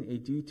facing a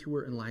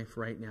detour in life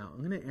right now,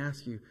 I'm going to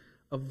ask you,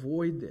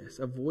 avoid this.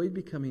 Avoid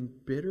becoming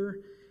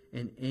bitter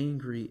and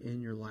angry in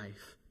your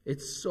life.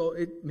 It's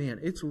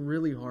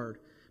really hard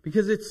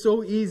because it's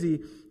so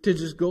easy to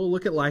just go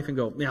look at life and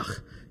go,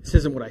 this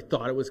isn't what I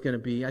thought it was going to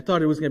be. I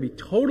thought it was going to be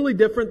totally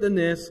different than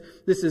this.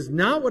 This is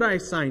not what I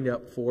signed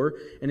up for.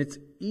 And it's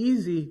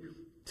easy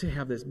to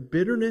have this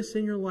bitterness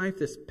in your life,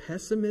 this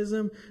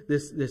pessimism,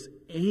 this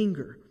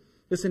anger.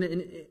 Listen,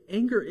 and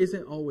anger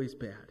isn't always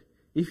bad.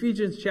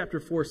 Ephesians chapter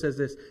 4 says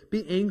this,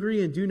 be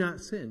angry and do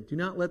not sin. Do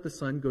not let the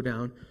sun go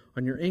down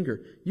on your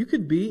anger. You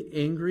could be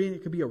angry, and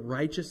it could be a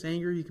righteous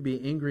anger. You could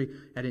be angry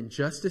at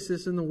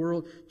injustices in the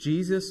world.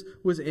 Jesus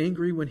was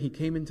angry when he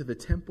came into the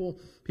temple.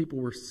 People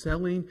were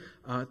selling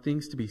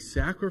things to be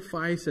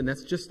sacrificed, and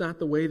that's just not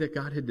the way that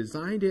God had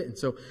designed it. And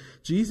so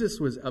Jesus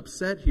was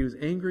upset. He was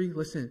angry.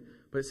 Listen,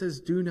 but it says,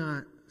 do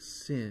not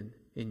sin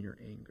in your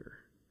anger.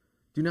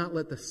 Do not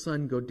let the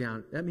sun go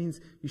down. That means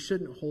you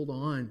shouldn't hold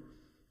on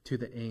to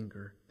the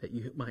anger that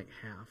you might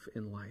have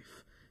in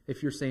life.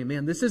 If you're saying,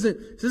 man, this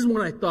isn't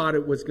what I thought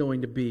it was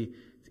going to be.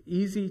 It's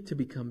easy to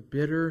become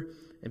bitter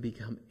and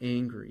become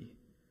angry.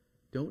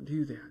 Don't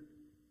do that.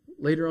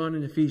 Later on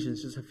in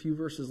Ephesians, just a few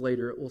verses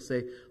later, it will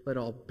say, let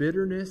all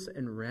bitterness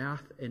and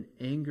wrath and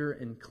anger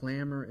and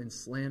clamor and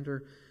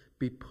slander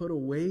be put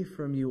away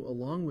from you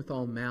along with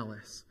all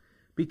malice.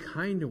 Be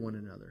kind to one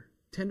another,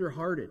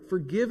 tender-hearted,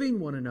 forgiving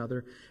one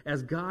another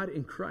as God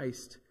in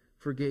Christ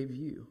forgave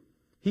you.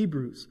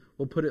 Hebrews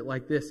will put it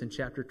like this in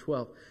chapter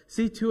 12.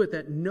 See to it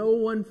that no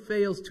one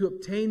fails to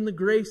obtain the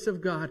grace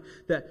of God,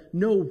 that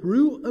no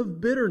root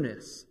of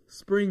bitterness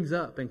springs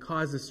up and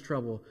causes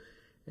trouble,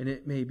 and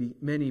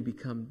many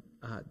become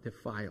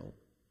defiled.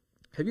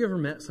 Have you ever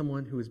met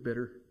someone who is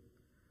bitter?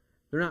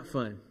 They're not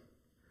fun.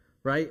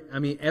 Right? I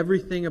mean,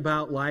 everything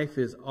about life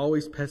is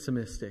always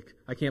pessimistic.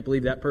 I can't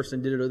believe that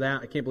person did it or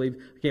that. I can't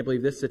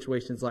believe this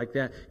situation's like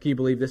that. Can you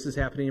believe this is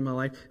happening in my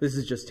life? This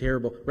is just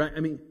terrible. Right? I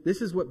mean,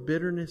 this is what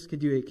bitterness can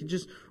do. It can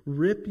just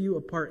rip you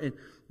apart. And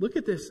look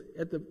at this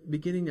at the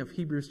beginning of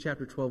Hebrews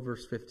chapter 12,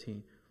 verse 15.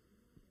 It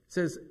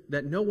says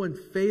that no one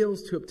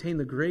fails to obtain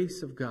the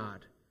grace of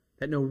God,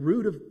 that no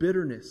root of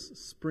bitterness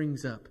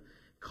springs up,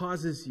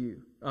 causes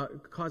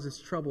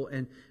trouble,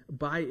 and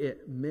by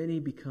it many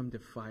become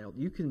defiled.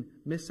 You can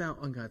miss out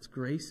on God's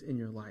grace in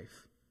your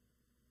life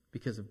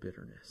because of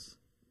bitterness.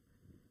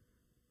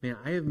 Man,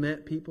 I have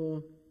met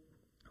people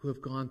who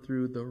have gone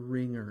through the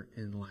ringer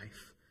in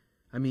life.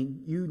 I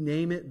mean, you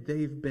name it,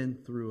 they've been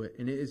through it.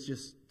 And it is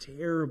just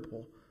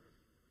terrible.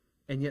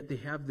 And yet they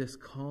have this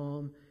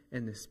calm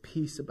and this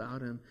peace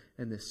about them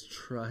and this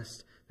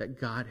trust that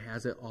God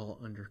has it all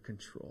under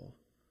control.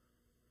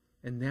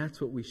 And that's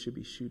what we should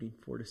be shooting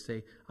for, to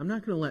say, I'm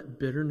not going to let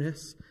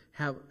bitterness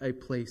have a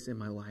place in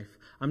my life.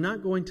 I'm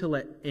not going to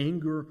let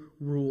anger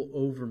rule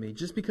over me.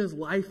 Just because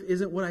life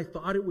isn't what I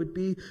thought it would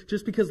be,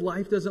 just because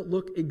life doesn't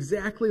look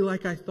exactly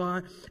like I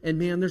thought, and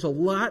man, there's a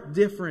lot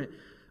different,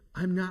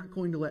 I'm not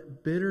going to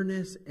let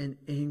bitterness and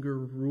anger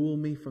rule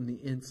me from the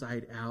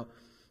inside out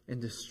and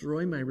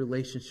destroy my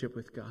relationship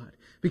with God.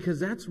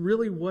 Because that's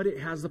really what it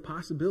has the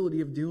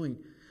possibility of doing.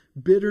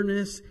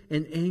 Bitterness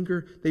and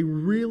anger, they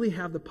really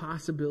have the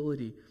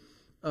possibility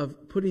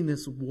of putting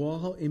this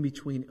wall in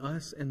between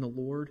us and the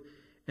Lord.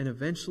 And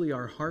eventually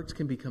our hearts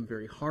can become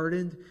very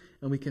hardened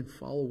and we can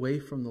fall away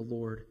from the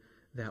Lord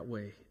that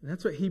way. And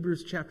that's what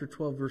Hebrews chapter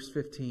 12 verse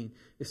 15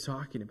 is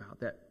talking about.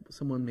 That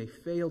someone may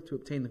fail to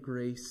obtain the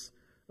grace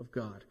of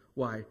God.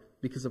 Why?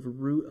 Because of a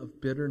root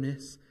of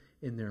bitterness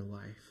in their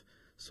life.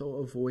 So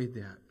avoid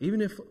that.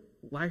 Even if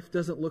life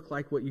doesn't look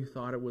like what you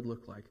thought it would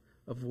look like,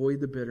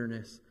 avoid the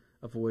bitterness.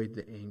 Avoid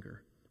the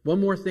anger.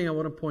 One more thing I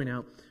want to point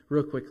out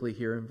real quickly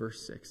here in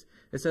verse 6.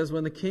 It says,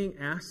 when the king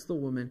asked the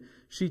woman,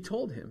 she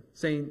told him,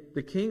 saying,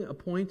 the king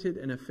appointed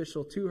an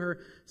official to her,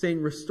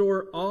 saying,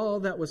 restore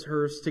all that was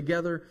hers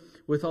together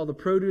with all the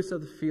produce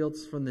of the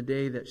fields from the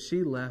day that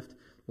she left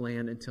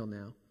land until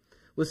now.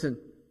 Listen,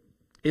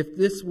 if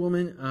this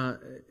woman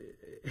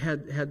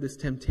had this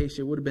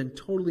temptation, it would have been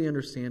totally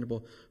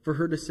understandable for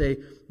her to say,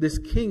 this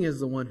king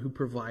is the one who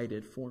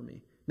provided for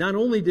me. Not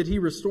only did he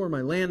restore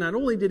my land, not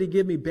only did he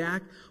give me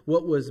back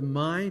what was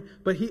mine,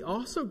 but he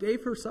also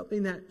gave her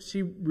something that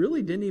she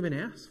really didn't even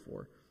ask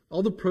for.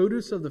 All the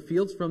produce of the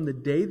fields from the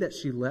day that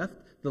she left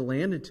the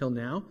land until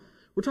now.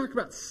 We're talking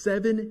about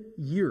 7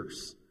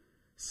 years.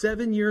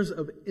 7 years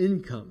of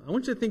income. I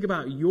want you to think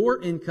about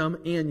your income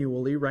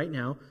annually right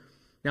now.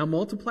 Now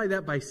multiply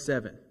that by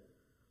 7.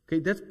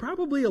 Okay, that's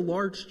probably a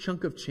large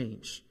chunk of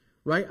change,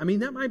 right? I mean,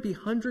 that might be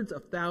hundreds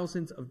of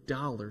thousands of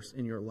dollars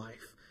in your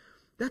life.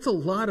 That's a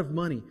lot of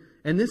money.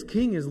 And this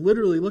king is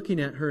literally looking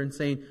at her and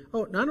saying,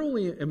 oh, not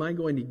only am I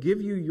going to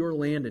give you your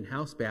land and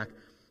house back,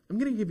 I'm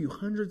going to give you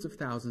hundreds of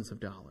thousands of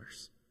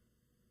dollars.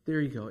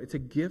 There you go. It's a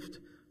gift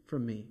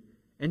from me.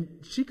 And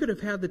she could have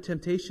had the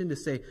temptation to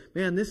say,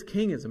 man, this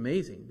king is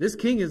amazing. This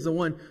king is the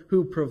one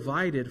who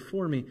provided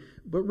for me.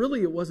 But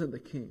really it wasn't the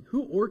king.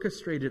 Who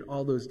orchestrated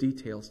all those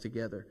details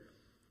together?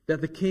 That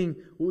the king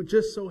would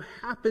just so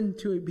happen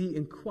to be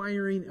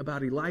inquiring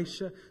about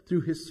Elisha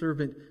through his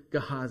servant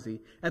Gehazi.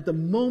 At the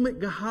moment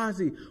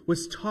Gehazi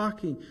was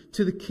talking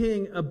to the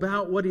king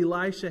about what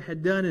Elisha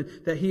had done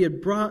and that he had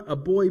brought a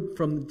boy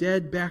from the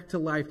dead back to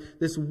life,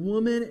 this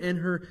woman and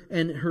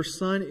her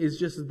son is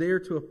just there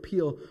to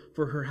appeal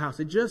for her house.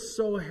 It just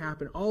so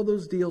happened all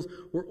those deals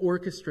were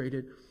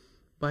orchestrated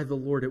by the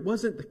Lord. It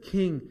wasn't the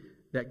king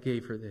that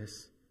gave her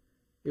this.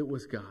 It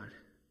was God.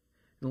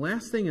 The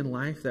last thing in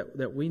life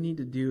that we need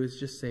to do is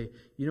just say,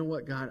 you know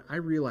what, God, I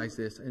realize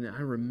this, and I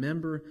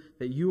remember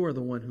that you are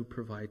the one who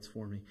provides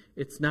for me.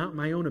 It's not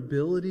my own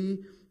ability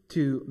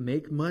to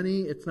make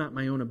money. It's not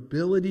my own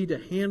ability to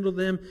handle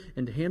them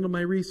and to handle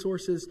my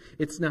resources.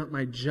 It's not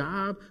my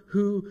job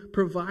who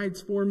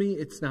provides for me.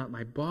 It's not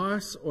my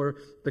boss or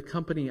the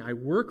company I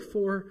work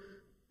for.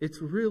 It's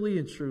really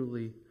and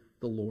truly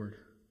the Lord.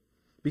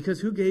 Because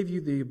who gave you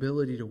the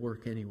ability to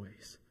work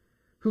anyways?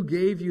 Who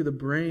gave you the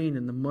brain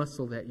and the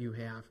muscle that you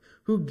have?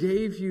 Who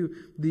gave you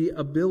the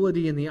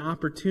ability and the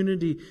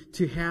opportunity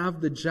to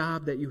have the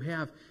job that you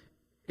have?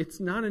 It's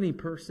not any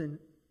person.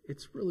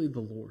 It's really the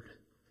Lord.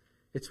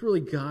 It's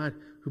really God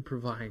who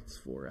provides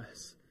for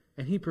us.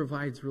 And He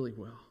provides really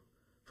well.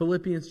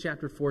 Philippians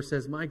chapter 4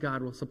 says, my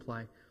God will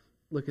supply,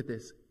 look at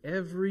this,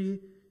 every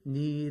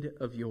need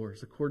of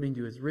yours according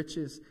to His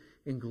riches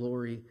and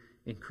glory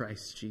in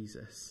Christ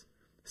Jesus.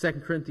 2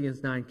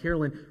 Corinthians 9.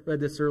 Carolyn read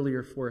this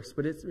earlier for us,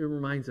 but it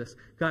reminds us,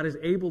 God is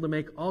able to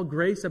make all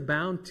grace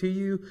abound to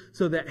you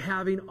so that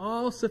having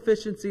all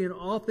sufficiency in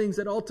all things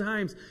at all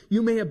times,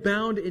 you may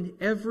abound in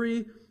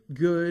every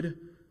good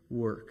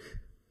work.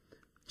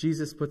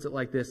 Jesus puts it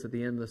like this at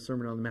the end of the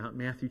Sermon on the Mount,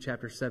 Matthew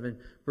chapter 7,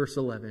 verse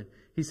 11.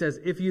 He says,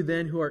 if you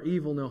then who are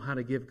evil know how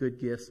to give good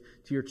gifts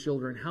to your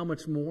children, how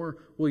much more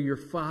will your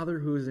Father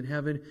who is in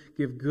heaven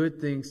give good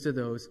things to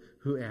those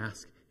who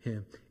ask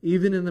Him?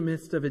 Even in the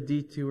midst of a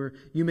detour,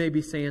 you may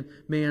be saying,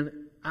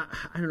 man, I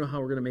don't know how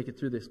we're going to make it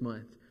through this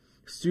month.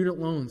 Student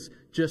loans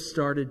just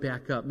started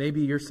back up.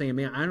 Maybe you're saying,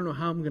 man, I don't know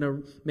how I'm going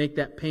to make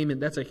that payment.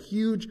 That's a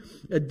huge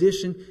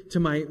addition to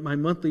my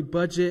monthly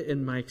budget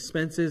and my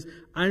expenses.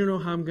 I don't know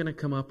how I'm going to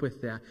come up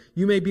with that.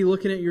 You may be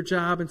looking at your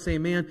job and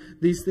saying, man,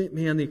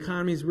 the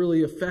economy is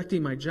really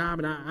affecting my job,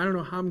 and I don't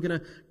know how I'm going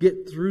to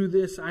get through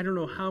this. I don't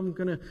know how I'm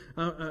going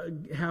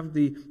to have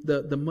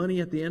the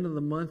money at the end of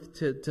the month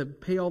to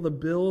pay all the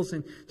bills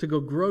and to go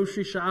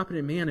grocery shopping,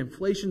 and man,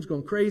 inflation's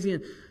going crazy.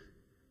 And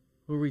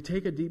where we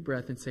take a deep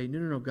breath and say,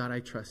 no, God,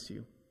 I trust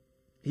you.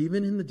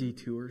 Even in the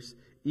detours,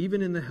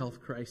 even in the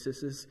health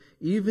crises,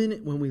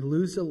 even when we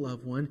lose a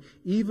loved one,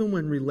 even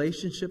when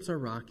relationships are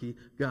rocky,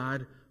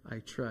 God, I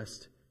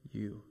trust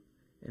you.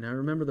 And I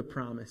remember the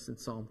promise in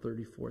Psalm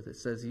 34 that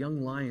says,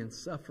 young lions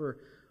suffer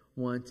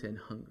want and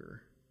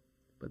hunger,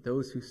 but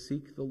those who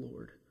seek the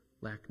Lord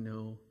lack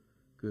no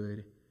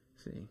good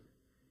thing.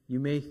 You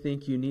may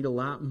think you need a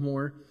lot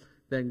more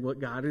than what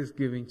God is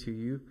giving to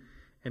you,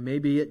 and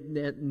maybe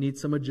it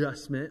needs some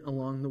adjustment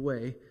along the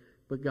way,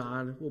 but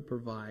God will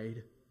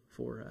provide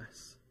for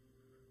us.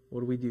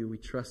 What do? We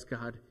trust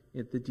God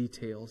in the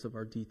details of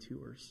our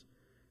detours.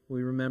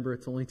 We remember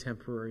it's only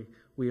temporary.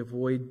 We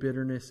avoid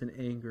bitterness and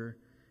anger,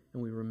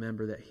 and we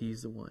remember that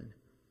He's the one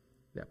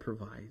that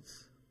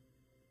provides.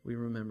 We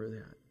remember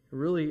that.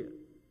 Really,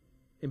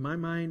 in my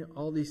mind,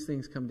 all these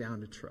things come down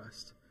to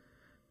trust.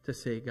 To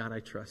say, God, I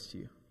trust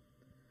you.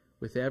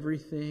 With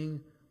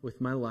everything,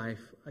 with my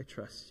life, I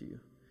trust you.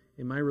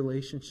 In my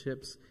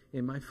relationships,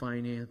 in my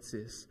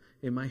finances,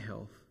 in my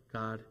health,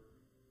 God,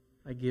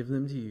 I give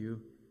them to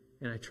you,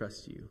 and I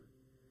trust you.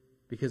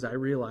 Because I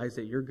realize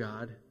that you're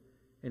God,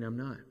 and I'm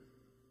not.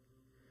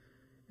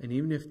 And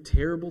even if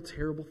terrible,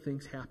 terrible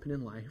things happen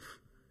in life,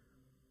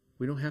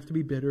 we don't have to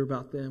be bitter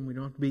about them. We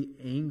don't have to be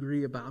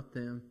angry about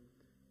them.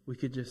 We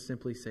could just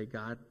simply say,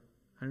 God,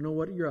 I don't know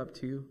what you're up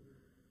to,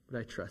 but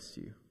I trust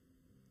you.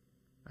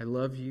 I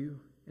love you,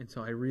 and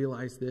so I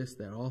realize this,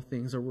 that all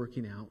things are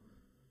working out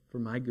for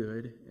my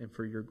good and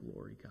for your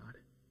glory, God.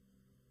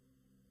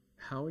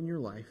 How in your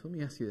life, let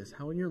me ask you this,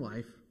 how in your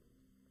life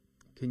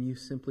can you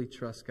simply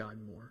trust God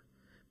more?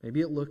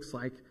 Maybe it looks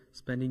like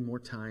spending more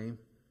time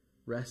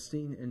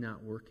resting and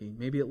not working.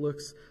 Maybe it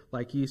looks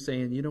like you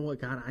saying, you know what,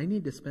 God, I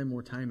need to spend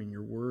more time in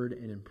your word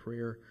and in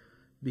prayer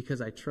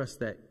because I trust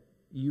that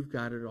you've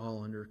got it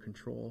all under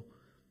control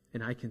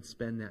and I can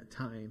spend that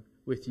time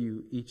with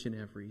you each and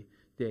every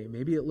day.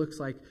 Maybe it looks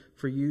like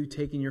for you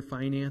taking your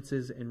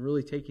finances and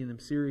really taking them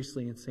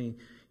seriously and saying,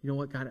 you know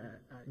what, God,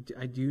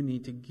 I do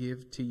need to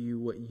give to you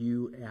what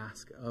you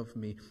ask of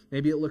me.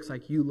 Maybe it looks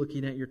like you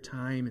looking at your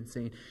time and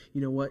saying,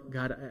 you know what,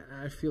 God,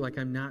 I feel like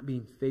I'm not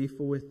being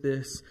faithful with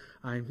this.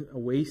 I'm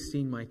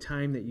wasting my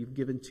time that you've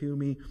given to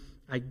me.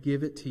 I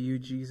give it to you,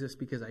 Jesus,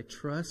 because I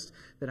trust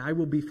that I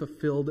will be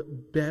fulfilled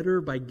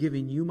better by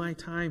giving you my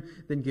time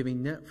than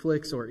giving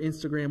Netflix or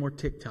Instagram or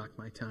TikTok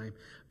my time.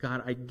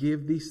 God, I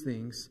give these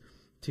things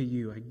to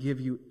you. I give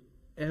you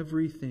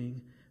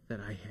everything that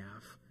I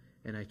have,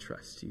 and I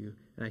trust you.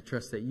 And I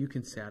trust that you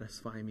can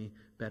satisfy me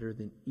better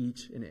than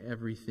each and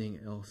everything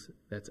else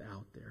that's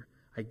out there.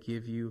 I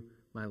give you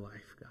my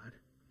life, God.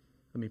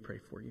 Let me pray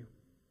for you.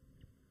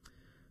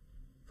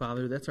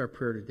 Father, that's our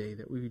prayer today,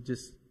 that we would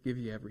just give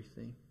you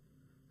everything.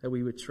 That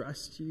we would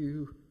trust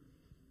you.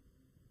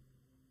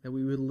 That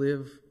we would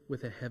live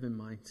with a heaven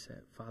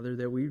mindset. Father,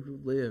 that we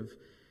would live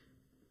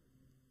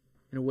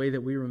in a way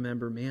that we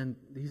remember, man,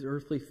 these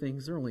earthly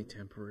things, they're only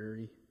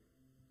temporary.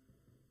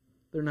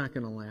 They're not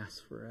going to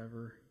last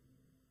forever.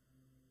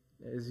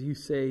 As you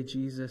say,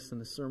 Jesus, in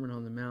the Sermon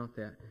on the Mount,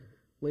 that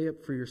lay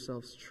up for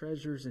yourselves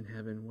treasures in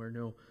heaven where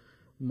no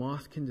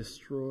moth can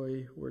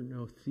destroy, where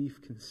no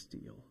thief can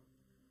steal.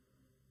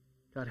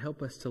 God,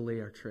 help us to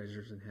lay our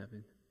treasures in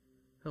heaven.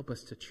 Help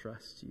us to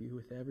trust you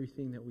with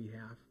everything that we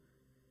have,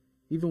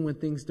 even when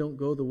things don't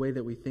go the way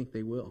that we think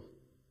they will.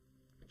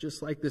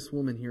 Just like this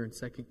woman here in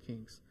 2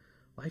 Kings.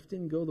 Life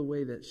didn't go the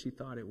way that she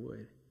thought it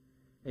would.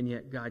 And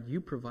yet, God,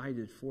 you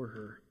provided for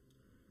her.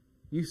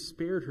 You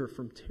spared her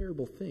from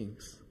terrible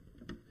things.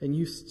 And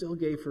you still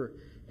gave her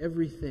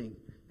everything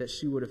that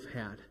she would have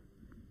had,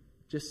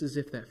 just as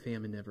if that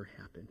famine never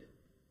happened.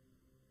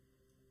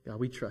 God,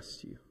 we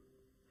trust you.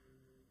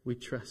 We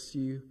trust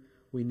you.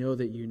 We know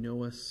that you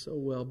know us so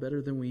well,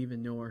 better than we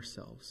even know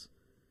ourselves.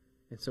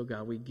 And so,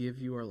 God, we give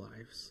you our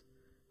lives.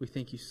 We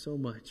thank you so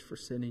much for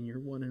sending your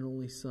one and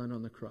only Son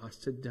on the cross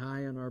to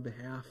die on our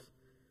behalf.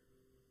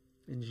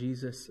 And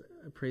Jesus,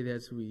 I pray that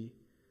as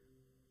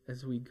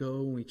we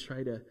go and we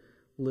try to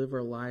live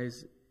our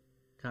lives,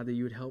 God, that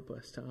you would help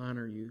us to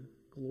honor you,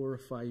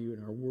 glorify you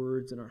in our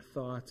words and our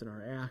thoughts and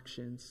our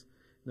actions,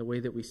 in the way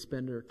that we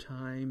spend our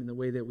time, in the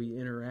way that we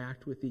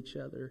interact with each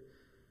other.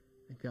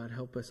 And God,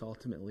 help us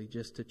ultimately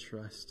just to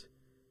trust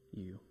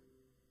you.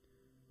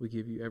 We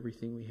give you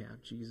everything we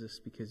have, Jesus,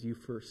 because you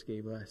first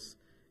gave us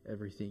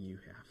everything you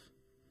have.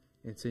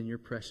 It's in your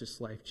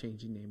precious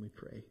life-changing name we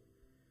pray.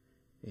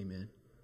 Amen.